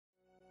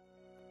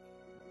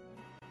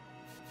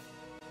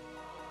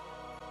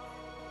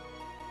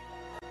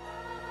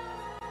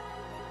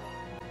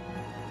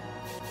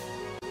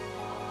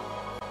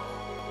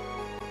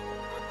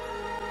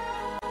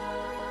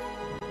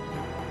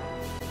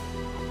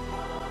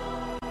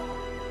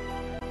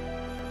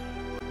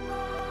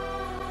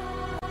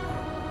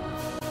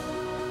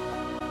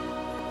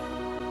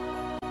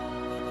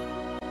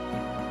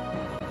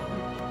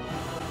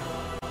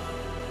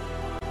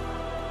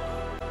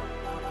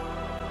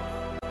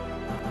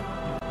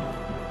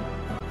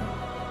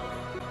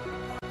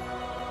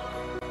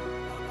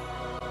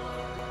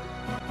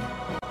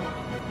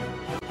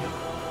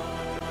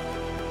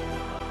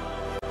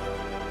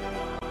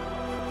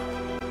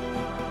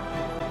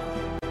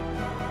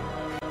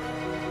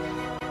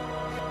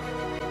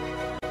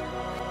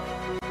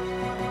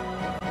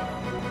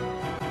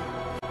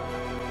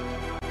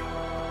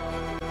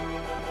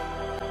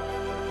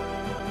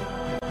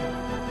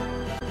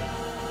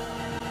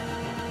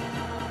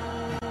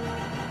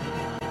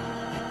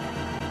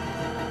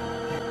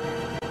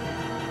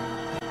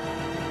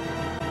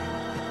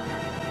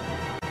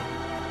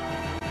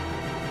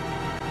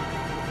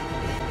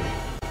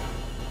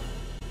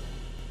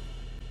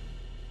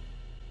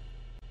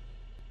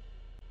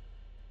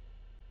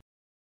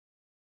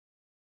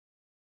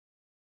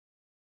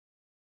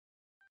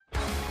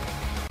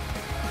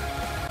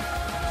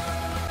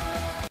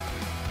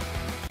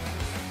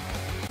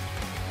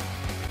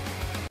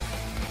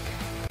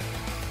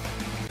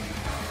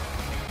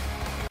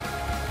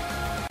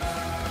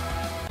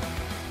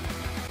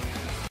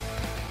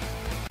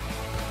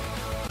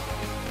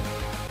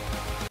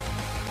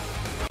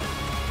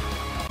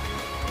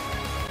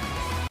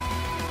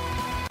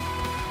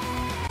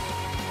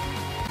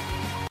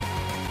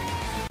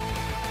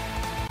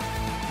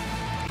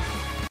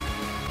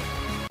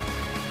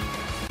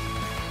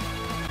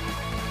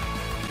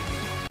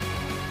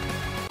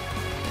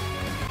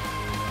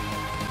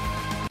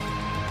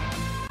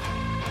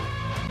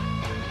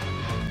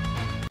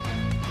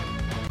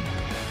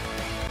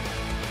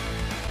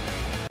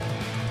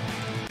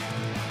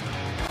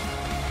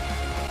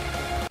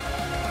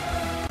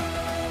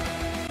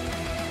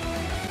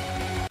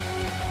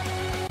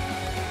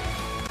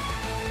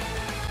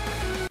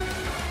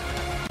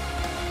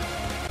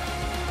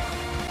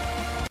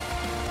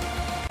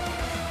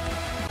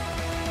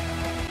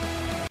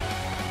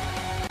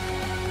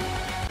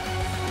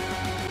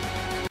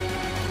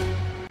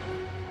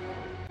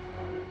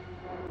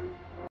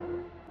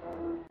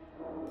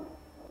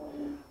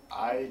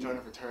join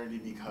a fraternity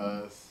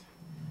because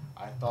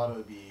I thought it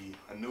would be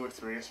a new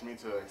experience for me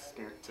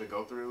to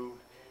go through,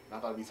 and I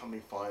thought it would be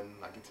something fun.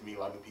 I get to meet a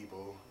lot of new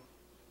people.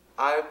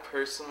 I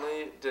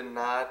personally did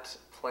not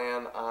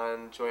plan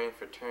on joining a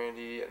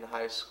fraternity in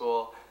high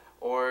school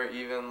or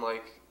even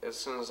like as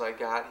soon as I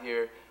got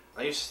here.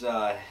 I used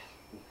to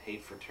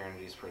hate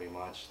fraternities pretty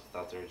much.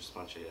 Thought they were just a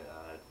bunch of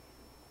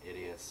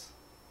idiots.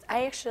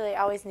 I actually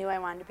always knew I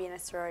wanted to be in a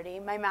sorority.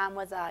 My mom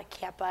was a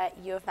Kappa at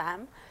U of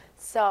M,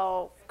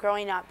 so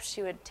growing up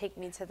she would take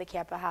me to the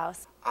Kappa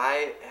house.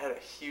 I had a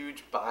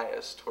huge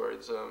bias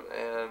towards them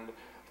and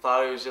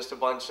thought it was just a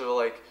bunch of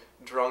like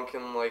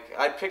drunken, like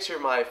I'd picture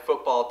my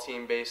football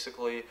team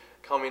basically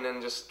coming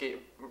in, just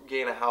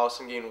getting a house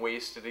and getting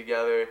wasted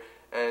together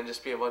and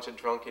just being a bunch of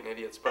drunken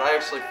idiots. But I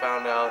actually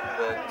found out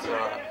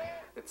that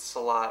it's a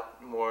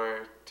lot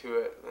more to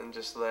it than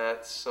just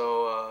that.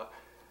 So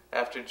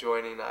after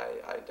joining,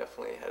 I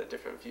definitely had a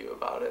different view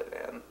about it,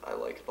 and I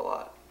like it a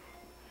lot.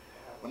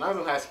 When I was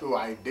in high school,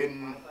 I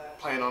didn't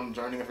plan on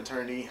joining a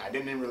fraternity. I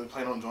didn't even really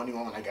plan on joining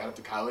one when I got up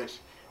to college.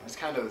 It's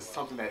kind of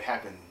something that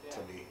happened to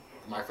me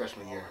my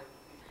freshman year.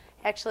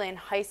 Actually, in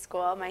high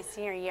school, my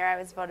senior year, I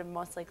was voted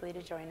most likely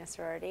to join a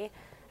sorority.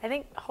 I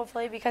think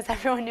hopefully because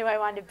everyone knew I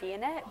wanted to be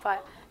in it,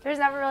 but there was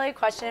never really a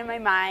question in my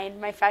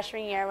mind. My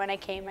freshman year, when I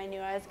came, I knew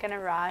I was going to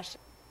rush.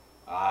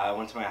 I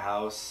went to my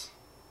house,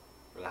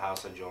 or the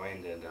house I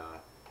joined, and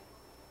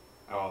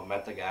I don't know,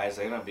 met the guys.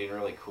 They ended up being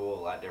really cool,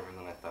 a lot different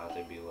than I thought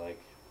they'd be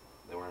like.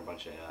 They weren't a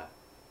bunch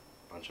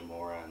of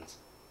morons.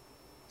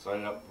 So I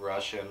ended up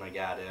rushing. I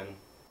got in.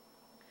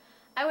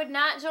 I would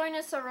not join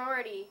a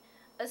sorority,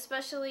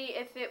 especially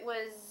if it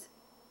was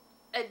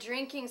a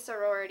drinking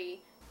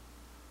sorority.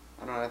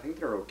 I don't know, I think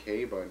they're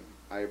okay, but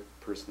I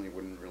personally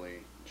wouldn't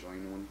really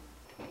join one.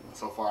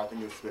 So far, I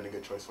think it's been a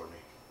good choice for me.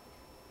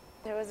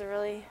 It was a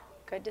really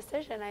good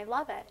decision. I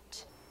love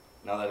it.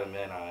 Now that I'm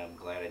in, I'm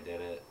glad I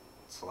did it.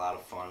 It's a lot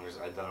of fun.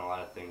 I've done a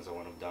lot of things I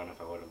wouldn't have done if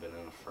I would have been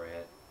in a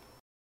frat.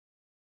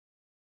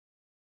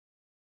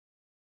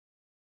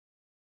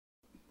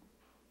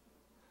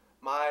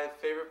 My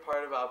favorite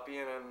part about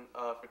being in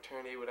a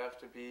fraternity would have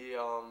to be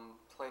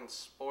playing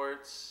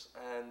sports,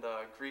 and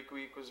Greek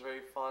Week was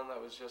very fun.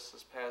 That was just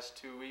this past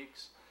 2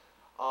 weeks.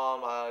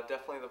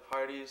 Definitely the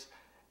parties,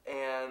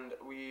 and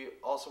we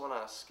also went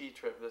on a ski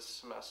trip this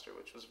semester,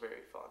 which was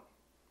very fun.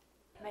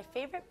 My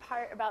favorite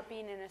part about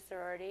being in a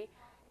sorority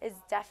is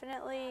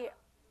definitely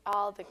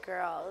all the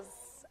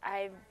girls.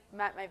 I've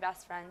met my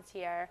best friends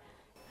here.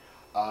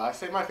 I'd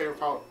say my favorite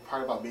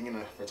part about being in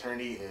a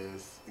fraternity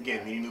is,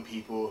 again, meeting new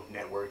people,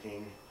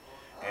 networking,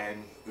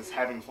 and just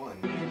having fun.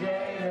 I'd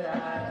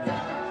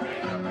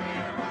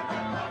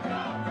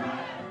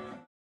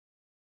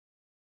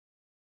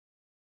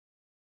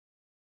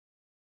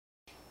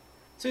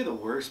say the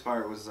worst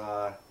part was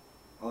all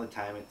the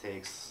time it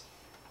takes.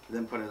 I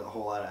didn't put a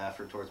whole lot of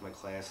effort towards my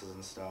classes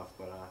and stuff,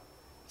 but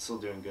still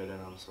doing good in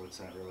them, so it's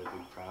not really a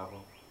big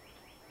problem.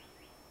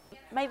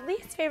 My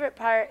least favorite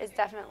part is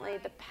definitely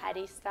the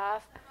petty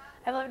stuff.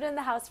 I've lived in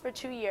the house for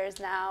 2 years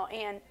now,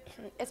 and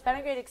it's been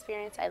a great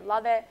experience. I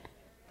love it.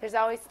 There's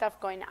always stuff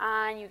going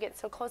on. You get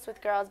so close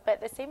with girls, but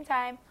at the same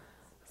time,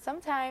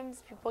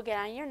 sometimes people get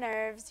on your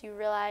nerves. You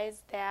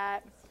realize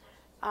that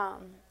a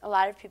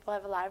lot of people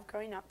have a lot of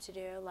growing up to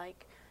do.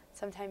 Like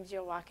sometimes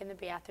you'll walk in the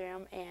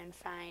bathroom and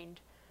find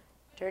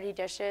dirty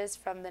dishes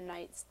from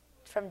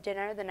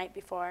dinner the night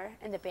before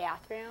in the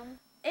bathroom.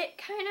 It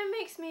kind of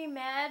makes me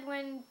mad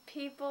when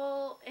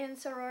people in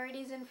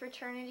sororities and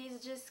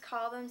fraternities just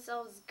call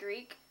themselves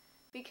Greek,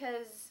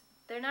 because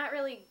they're not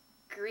really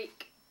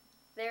Greek.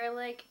 They're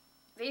like,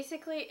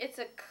 basically it's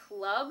a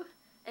club,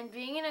 and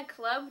being in a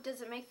club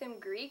doesn't make them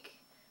Greek.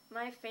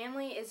 My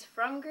family is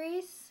from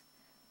Greece.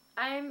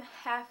 I'm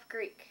half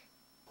Greek.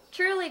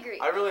 Truly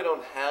Greek. I really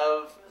don't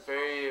have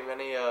very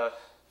many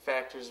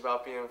factors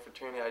about being in a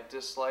fraternity I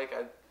dislike.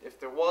 If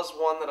there was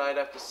one that I'd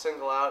have to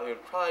single out, it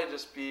would probably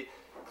just be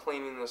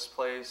cleaning this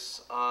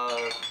place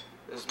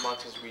as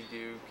much as we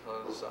do,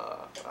 because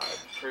I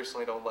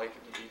personally don't like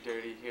it to be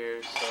dirty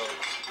here, so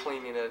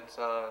cleaning it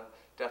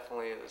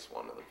definitely is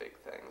one of the big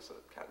things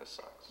that kind of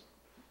sucks.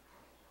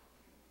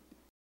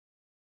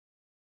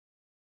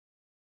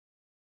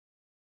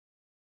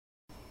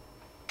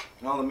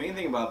 No, the main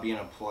thing about being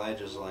a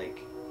pledge is like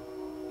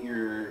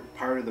you're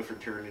part of the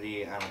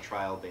fraternity on a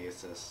trial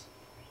basis.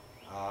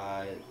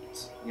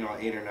 It's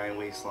 8 or 9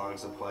 weeks long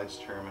is the pledge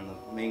term, and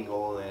the main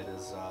goal of it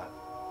is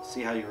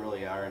see how you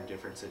really are in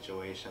different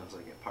situations,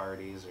 like at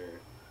parties or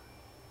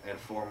at a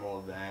formal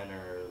event,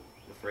 or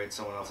if you're at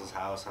someone else's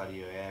house, how do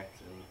you act?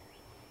 And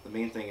the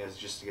main thing is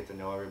just to get to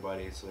know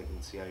everybody so they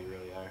can see how you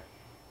really are.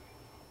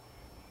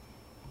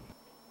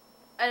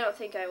 I don't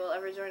think I will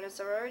ever join a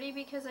sorority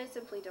because I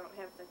simply don't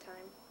have the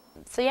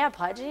time. So yeah,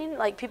 pledging,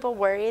 like people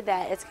worry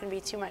that it's going to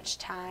be too much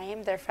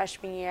time their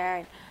freshman year.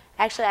 And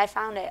actually, I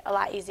found it a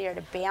lot easier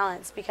to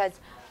balance because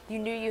you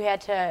knew you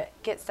had to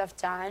get stuff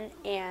done,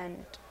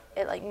 and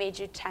it like made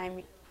you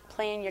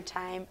plan your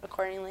time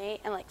accordingly.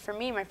 And like for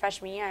me, my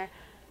freshman year,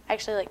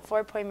 actually like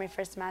 4.0 my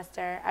first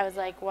semester, I was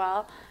like,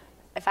 well,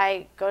 if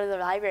I go to the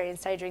library and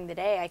study during the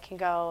day, I can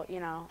go,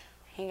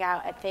 hang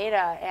out at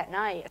Theta at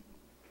night.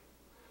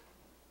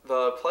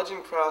 The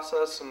pledging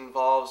process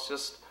involves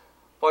just a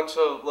bunch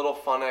of little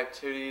fun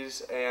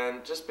activities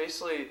and just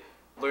basically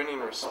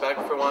learning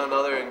respect for one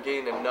another and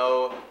getting to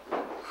know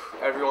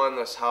everyone in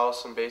this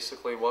house and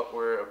basically what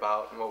we're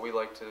about and what we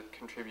like to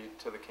contribute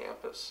to the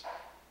campus.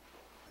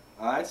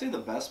 I'd say the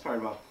best part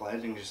about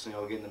pledging is just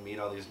getting to meet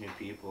all these new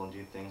people and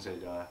do things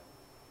that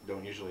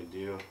don't usually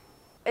do.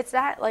 It's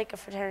not like a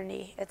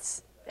fraternity.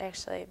 It's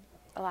actually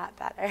a lot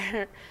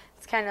better.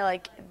 It's kind of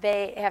like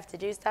they have to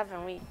do stuff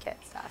and we get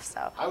stuff.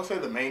 So I would say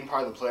the main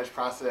part of the pledge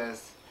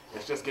process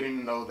is just getting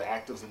to know the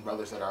actives and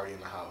brothers that are already in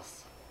the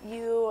house.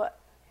 You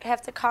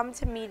have to come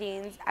to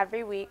meetings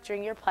every week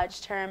during your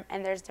pledge term,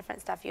 and there's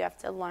different stuff you have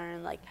to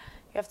learn. Like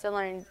you have to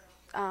learn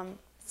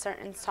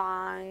certain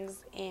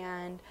songs,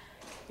 and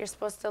you're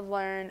supposed to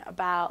learn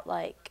about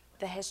like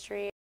the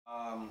history.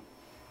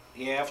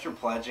 Yeah, after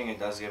pledging, it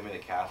does give me the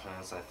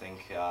confidence, I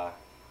think, to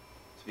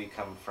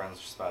become friends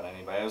with just about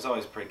anybody. I was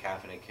always a pretty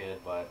confident kid,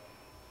 but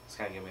it's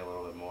kind of give me a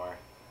little bit more.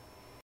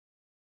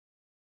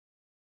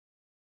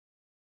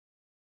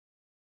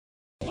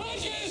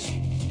 Pledges!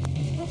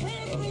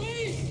 Prepare to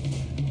release!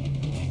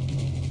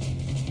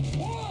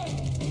 1,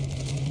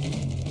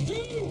 2,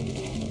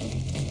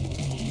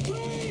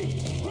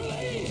 3,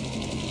 release!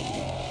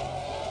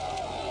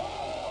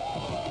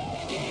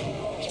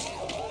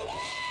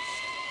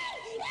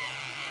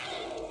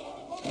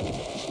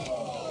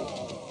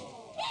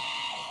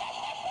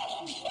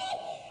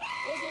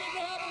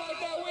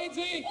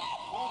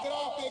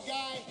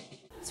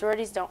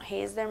 Sororities don't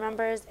haze their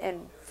members,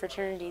 and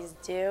fraternities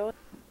do.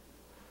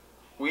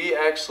 We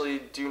actually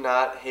do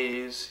not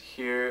haze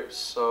here,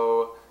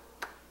 so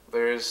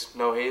there's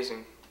no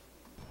hazing.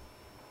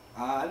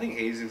 I think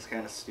hazing's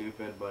kind of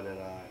stupid, but it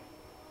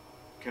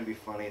can be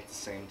funny at the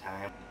same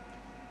time.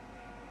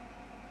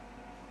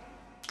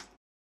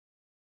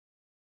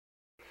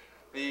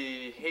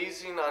 The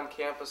hazing on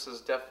campus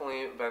has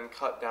definitely been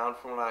cut down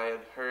from what I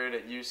had heard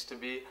it used to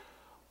be.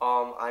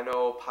 I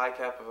know Pi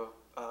Kappa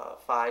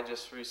Phi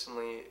just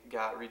recently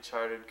got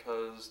rechartered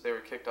because they were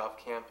kicked off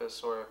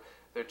campus or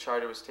their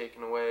charter was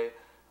taken away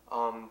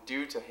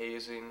due to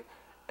hazing.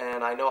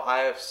 And I know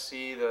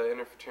IFC, the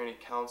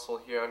Interfraternity Council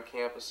here on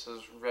campus,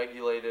 has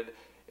regulated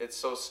it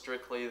so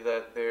strictly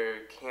that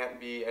there can't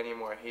be any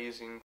more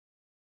hazing.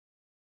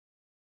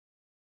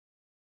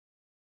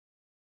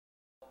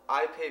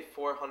 I pay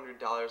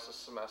 $400 a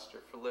semester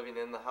for living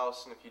in the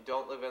house, and if you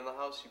don't live in the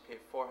house, you pay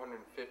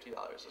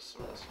 $450 a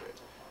semester.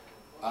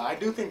 I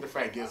do think the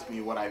frat gives me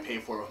what I pay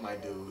for with my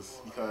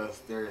dues because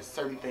there are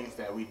certain things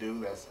that we do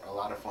that's a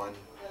lot of fun.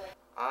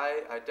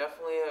 I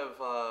definitely have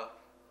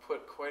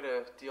put quite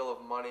a deal of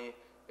money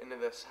into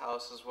this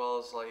house, as well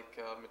as like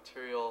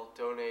material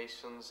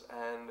donations,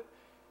 and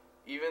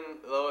even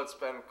though it's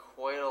been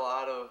quite a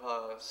lot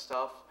of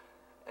stuff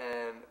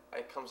and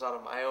it comes out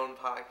of my own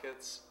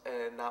pockets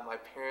and not my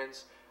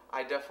parents',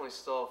 I definitely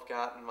still have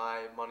gotten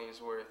my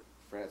money's worth.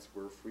 Frats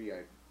were free,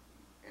 I'd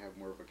have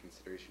more of a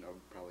consideration of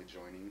probably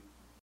joining.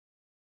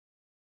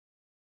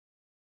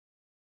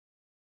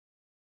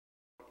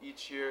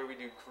 Each year we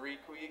do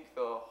Greek Week,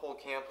 the whole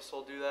campus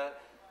will do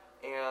that,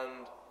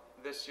 and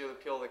this year the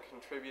people that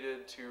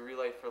contributed to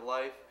Relay for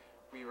Life,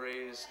 we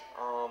raised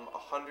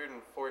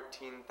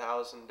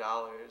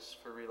 $114,000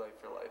 for Relay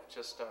for Life,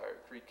 just our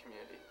Greek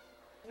community.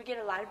 We get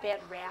a lot of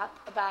bad rap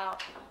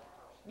about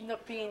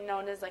being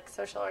known as like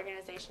social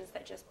organizations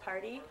that just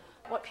party.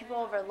 What people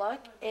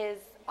overlook is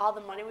all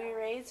the money we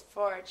raise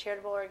for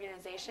charitable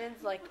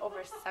organizations, like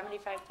over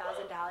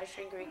 $75,000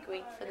 during Greek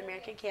Week for the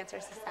American Cancer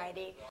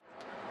Society.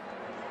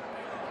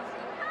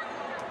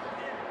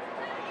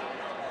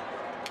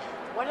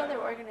 What other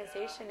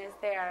organization is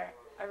there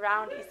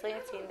around East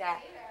Lansing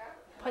that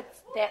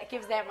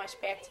gives that much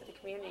back to the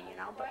community,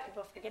 but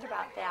people forget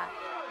about that.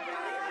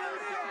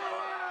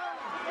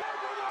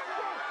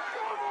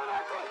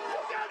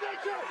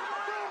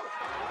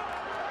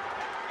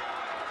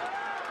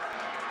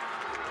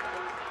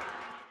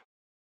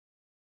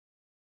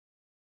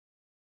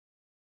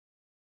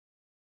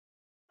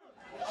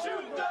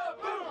 Shoot the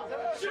boom!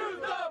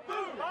 Shoot the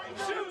boom!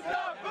 Shoot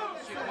the boom!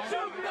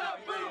 Shoot the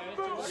boom!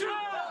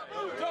 Shoot the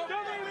boom!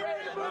 Don't be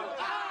afraid to boom!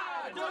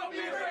 Ah! Don't be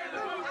afraid to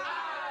boom!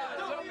 Ah!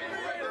 Don't be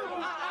afraid to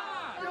boom!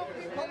 Ah!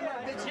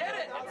 Get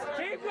it!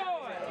 Keep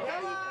going!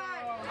 Come on!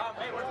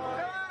 Hey,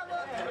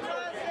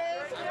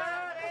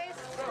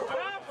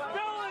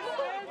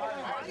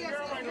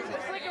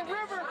 it's like a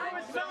river from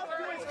its mouth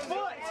to its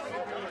foot!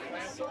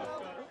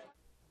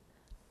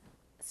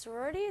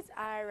 Sororities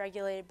are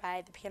regulated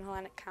by the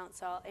Pan-Hellenic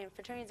Council, and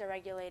fraternities are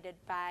regulated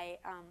by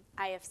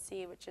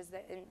IFC, which is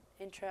the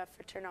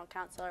Intra-Fraternal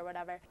Council or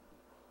whatever.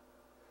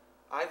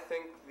 I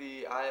think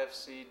the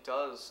IFC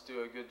does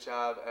do a good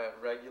job at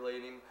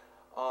regulating.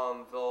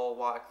 They'll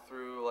walk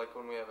through, like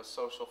when we have a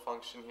social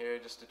function here,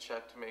 just to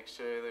check to make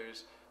sure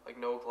there's like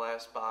no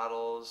glass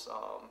bottles,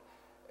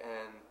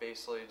 and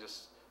basically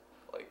just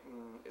like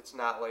it's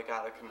not like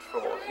out of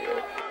control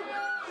here.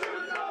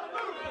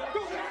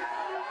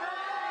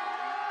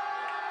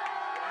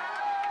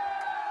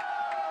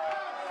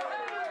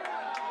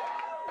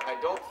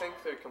 don't think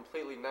they're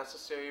completely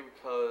necessary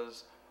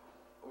because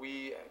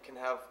we can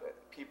have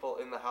people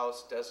in the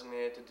house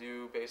designated to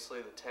do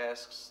basically the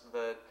tasks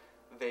that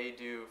they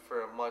do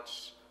for a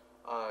much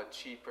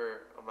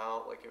cheaper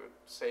amount. Like, it would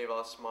save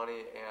us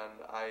money,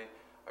 and I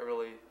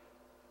really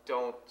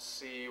don't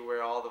see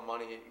where all the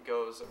money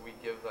goes that we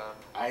give them.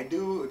 I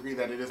do agree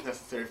that it is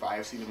necessary for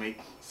IFC to make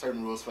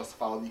certain rules for us to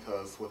follow,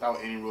 because without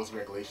any rules and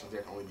regulations,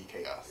 there can only be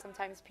chaos.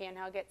 Sometimes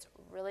P&L gets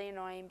really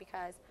annoying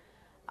because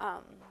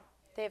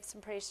they have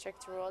some pretty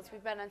strict rules.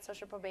 We've been on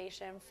social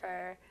probation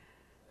for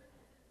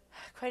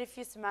quite a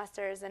few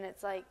semesters, and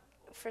it's like,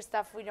 for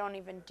stuff we don't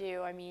even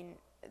do, I mean,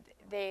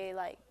 they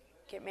like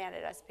get mad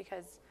at us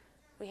because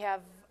we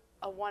have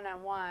a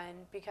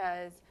one-on-one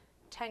because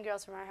 10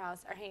 girls from our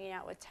house are hanging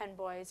out with 10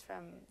 boys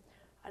from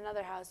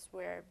another house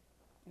where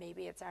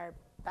maybe it's our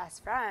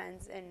best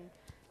friends, and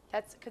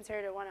that's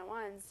considered a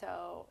one-on-one,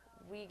 so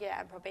we get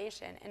on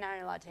probation and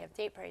aren't allowed to have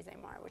date parties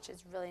anymore, which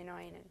is really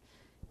annoying. And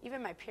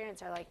even my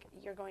parents are like,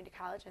 you're going to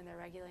college and they're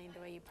regulating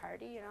the way you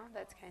party, you know,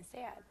 that's kind of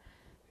sad.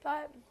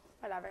 But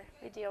whatever,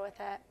 we deal with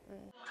it.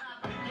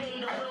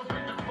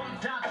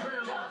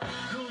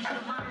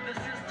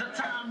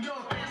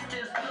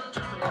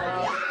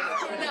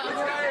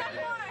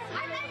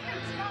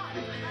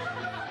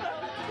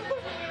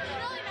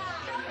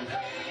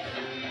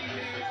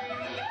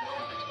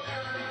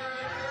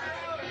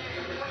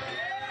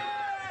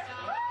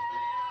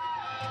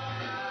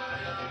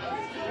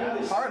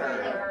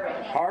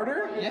 Harder.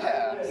 Harder?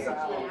 Yeah.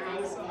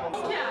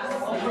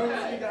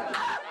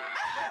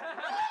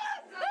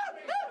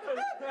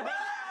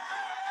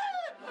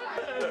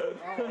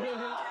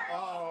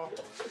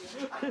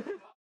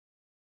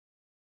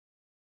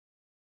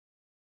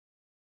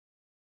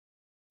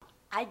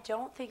 I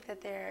don't think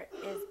that there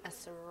is a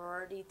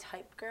sorority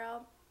type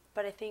girl,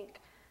 but I think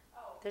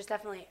there's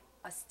definitely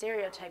a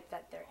stereotype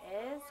that there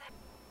is.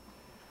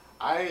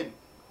 I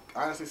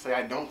honestly say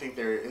I don't think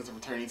there is a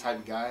fraternity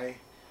type guy,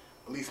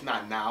 at least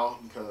not now,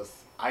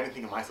 because I didn't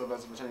think of myself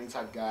as a fraternity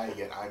type guy,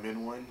 yet I'm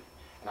in one.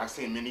 And I've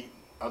seen many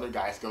other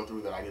guys go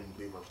through that I didn't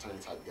believe were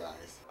fraternity type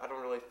guys. I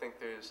don't really think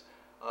there's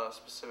a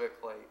specific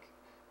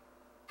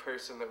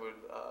person that would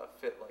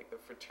fit the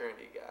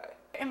fraternity guy.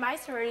 In my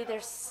sorority,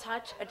 there's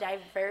such a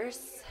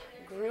diverse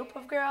group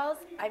of girls.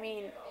 I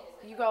mean,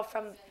 you go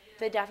from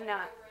the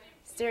definite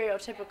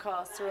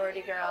stereotypical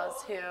sorority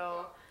girls who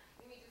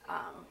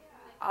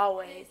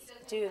always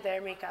do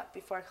their makeup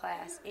before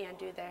class and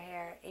do their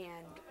hair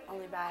and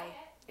only buy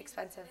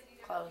expensive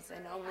clothes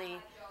and only,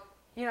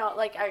 you know,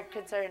 are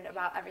concerned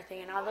about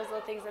everything and all those little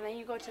things. And then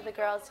you go to the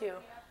girls who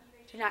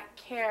do not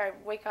care,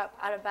 wake up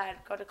out of bed,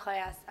 go to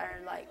class, are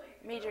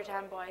major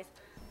tomboys.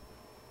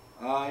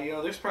 You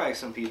know, there's probably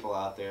some people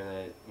out there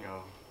that, you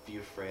know,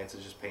 view France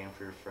as just paying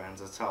for your friends.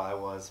 That's how I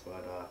was,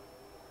 but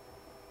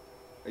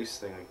I used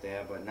to think like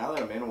that. But now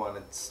that I'm in one,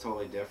 it's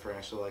totally different.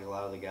 I still like a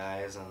lot of the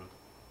guys, and,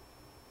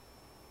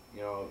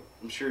 you know,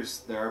 I'm sure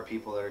there are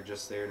people that are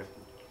just there to,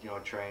 you know,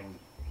 try and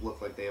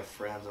look like they have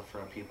friends in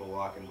front of people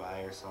walking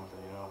by or something,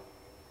 you know.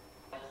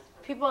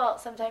 People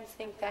sometimes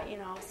think that, you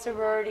know,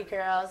 sorority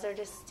girls are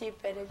just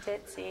stupid and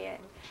ditzy and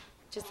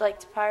just like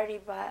to party,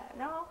 but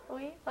no,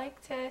 we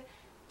like to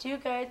do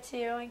good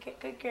too and get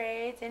good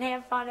grades and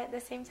have fun at the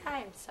same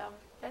time. So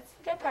that's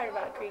the good part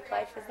about Greek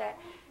life, is that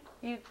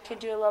you can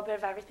do a little bit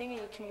of everything,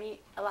 and you can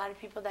meet a lot of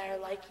people that are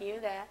like you,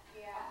 that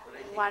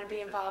want to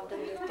be involved in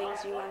the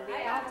things you want to be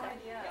involved in.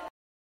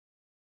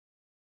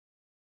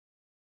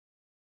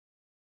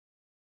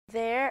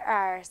 There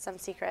are some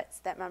secrets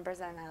that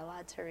members are not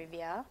allowed to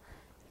reveal.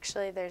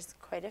 Actually, there's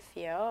quite a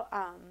few.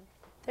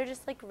 They're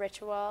just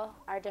ritual,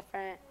 our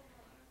different,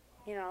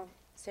 you know,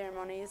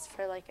 ceremonies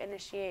for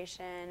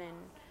initiation and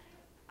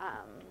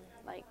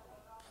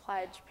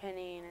pledge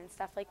pinning and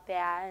stuff like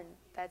that. And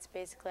that's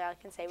basically all I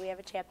can say. We have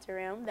a chapter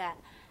room that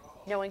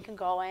no one can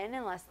go in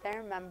unless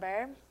they're a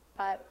member.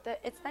 But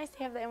it's nice to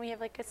have that, and we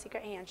have a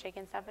secret handshake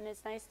and stuff. And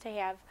it's nice to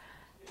have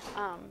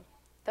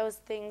those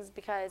things,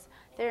 because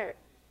there's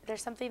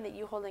something that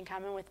you hold in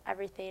common with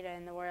every theta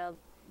in the world.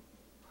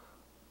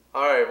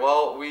 Alright,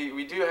 well,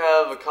 we do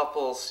have a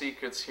couple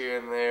secrets here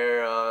and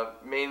there,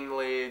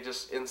 mainly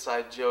just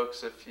inside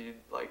jokes, if you'd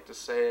like to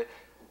say it.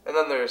 And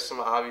then there's some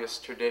obvious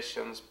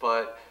traditions,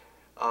 but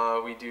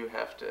we do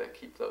have to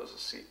keep those a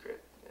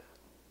secret. Yeah.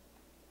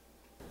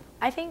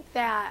 I think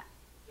that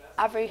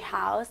every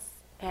house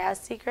has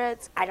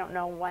secrets. I don't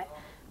know what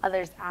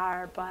others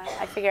are, but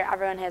I figure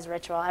everyone has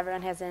ritual,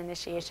 everyone has an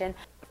initiation.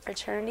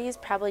 Fraternities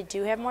probably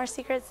do have more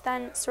secrets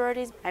than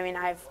sororities. I mean,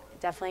 I've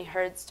definitely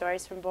heard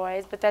stories from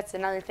boys, but that's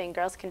another thing.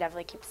 Girls can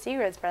definitely keep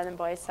secrets better than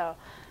boys, so,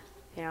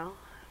 you know,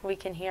 we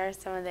can hear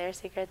some of their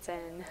secrets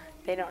and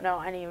they don't know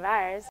any of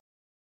ours.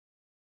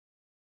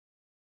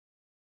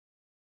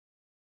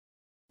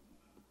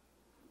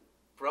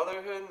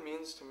 Brotherhood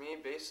means to me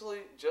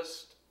basically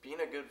just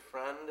being a good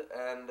friend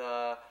and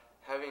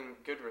having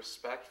good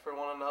respect for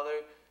one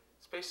another.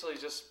 It's basically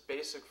just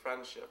basic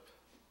friendship.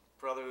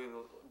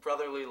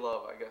 Brotherly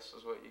love, I guess,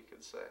 is what you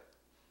could say.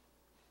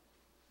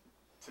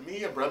 To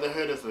me, a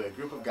brotherhood is a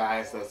group of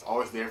guys that's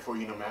always there for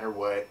you no matter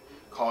what.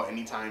 call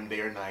anytime, day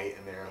or night,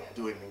 and they'll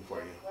do anything for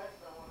you.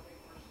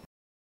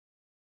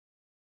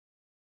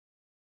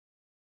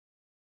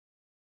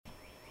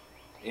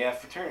 Yeah,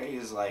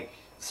 fraternities, like,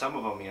 some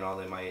of them, you know,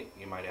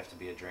 you might have to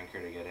be a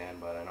drinker to get in,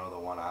 but I know the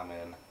one I'm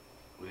in,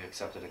 we've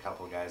accepted a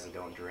couple of guys that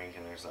don't drink,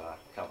 and there's a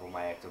couple of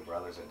my active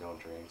brothers that don't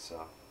drink,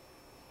 so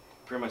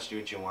pretty much do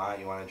what you want.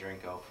 You want to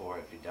drink, go for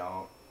it. If you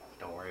don't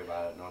worry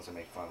about it. No one's going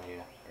to make fun of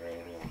you or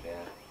anything like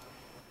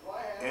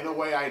that. In a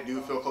way, I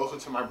do feel closer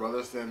to my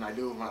brothers than I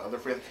do with my other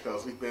friends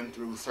because we've been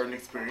through certain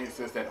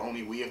experiences that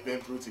only we have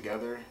been through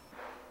together.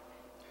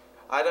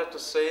 I'd have to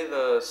say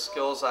the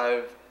skills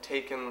I've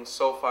taken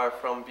so far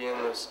from being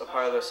a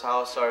part of this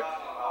house are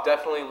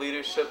definitely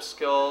leadership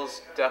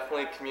skills,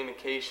 definitely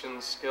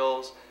communication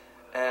skills,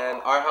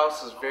 and our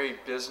house is very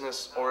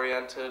business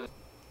oriented.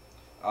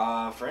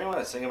 For anyone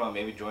that's thinking about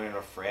maybe joining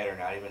a frat or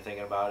not even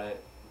thinking about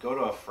it, go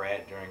to a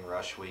frat during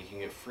rush week. You can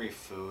get free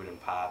food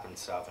and pop and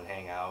stuff and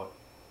hang out.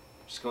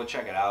 Just go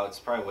check it out. It's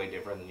probably way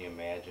different than you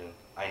imagine.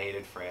 I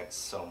hated frats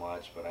so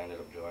much, but I ended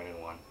up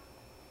joining one.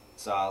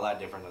 It's a lot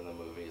different than the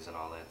movies and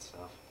all that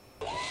stuff.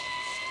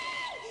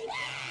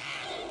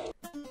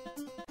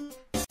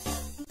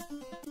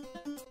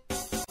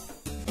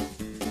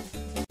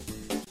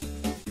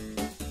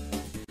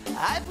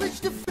 I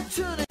pledged a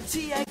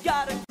fraternity, I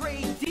got a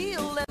great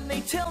deal, and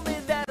they tell me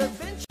that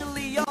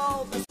eventually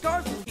all the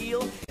scars will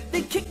heal.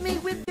 They kick me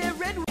with their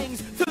red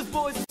wings, those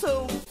boys are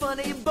so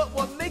funny, but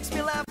what makes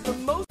me laugh the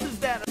most is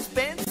that I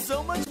spent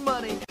so much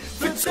money.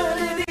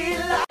 Fraternity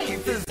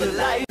life is the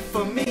life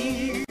for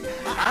me.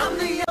 I'm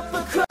the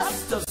upper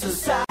crust of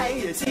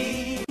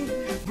society.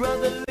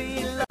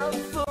 Brotherly love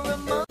for a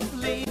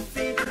monthly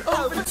fee.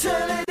 Oh,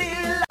 fraternity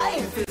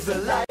life is the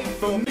life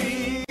for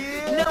me.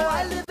 Now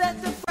I live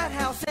at the frat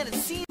house and it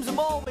seems I'm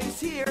always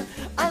here.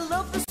 I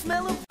love the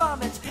smell of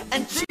vomit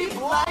and cheap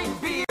light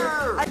beer.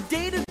 I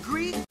date a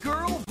Greek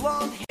girl,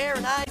 blonde hair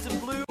and eyes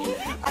of blue.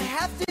 I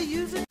have to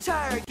use a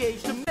tire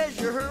gauge to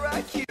measure her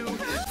IQ.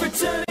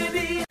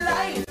 Fraternity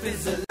life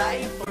is a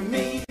life for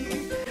me.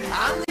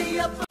 I'm the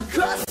upper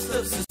crust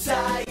of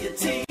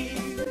society.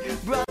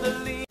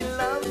 Brotherly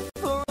love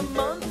for a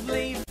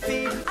monthly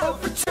fee. Oh,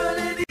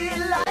 fraternity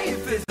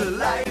life is the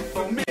life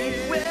for me.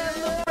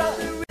 Well, a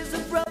brother is a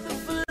brother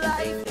for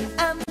life,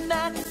 and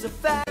that's a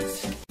fact.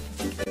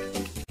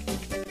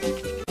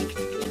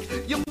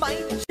 You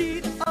might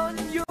cheat on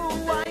your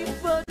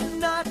wife, but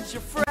not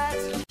your frat.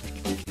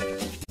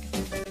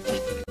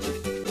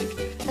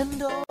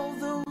 And all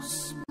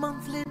those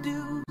monthly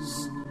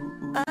dues,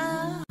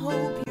 I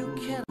hope you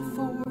can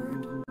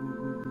afford.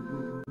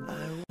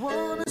 I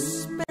wanna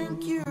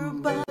spank your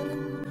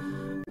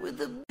bottom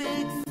with a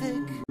big,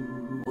 thick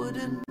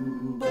wooden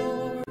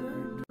board.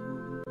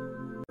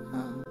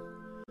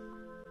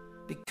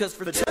 Because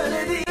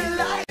fraternity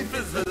life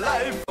is the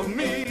life for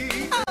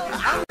me.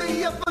 I'm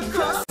the upper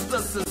crust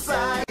of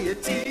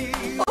society.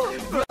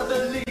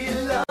 Brotherly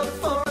love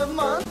for a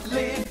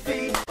monthly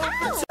fee.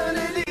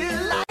 Fraternity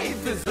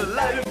life is the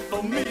life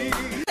for me.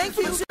 Thank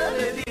you.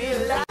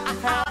 Fraternity life.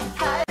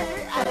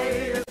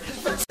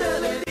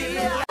 Fraternity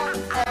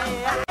life.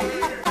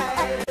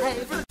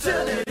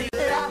 Fraternity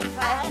life.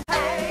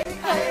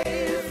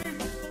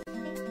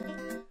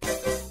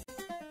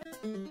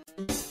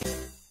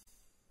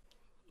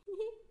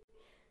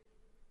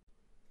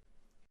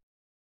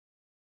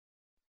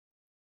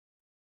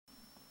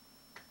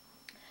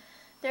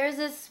 There was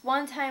this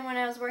one time when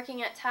I was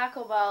working at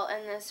Taco Bell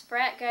and this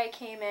frat guy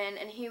came in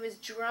and he was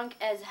drunk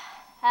as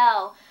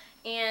hell,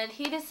 and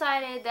he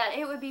decided that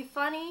it would be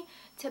funny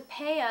to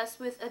pay us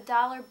with a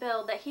dollar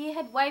bill that he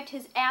had wiped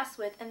his ass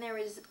with, and there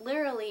was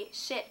literally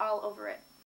shit all over it.